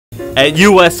At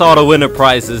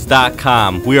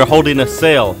usautoenterprises.com, we are holding a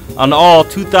sale on all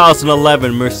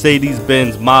 2011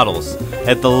 Mercedes-Benz models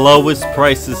at the lowest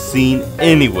prices seen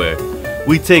anywhere.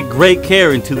 We take great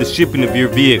care into the shipping of your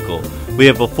vehicle. We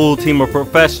have a full team of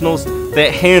professionals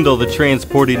that handle the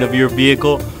transporting of your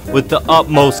vehicle with the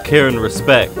utmost care and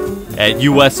respect. At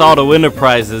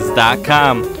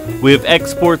usautoenterprises.com, we have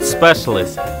export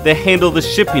specialists that handle the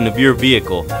shipping of your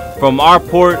vehicle from our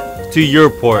port to your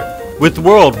port with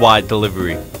worldwide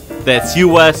delivery. That's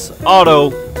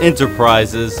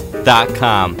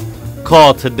usautoenterprises.com.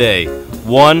 Call today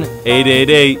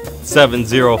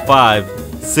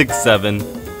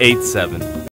 1-888-705-6787.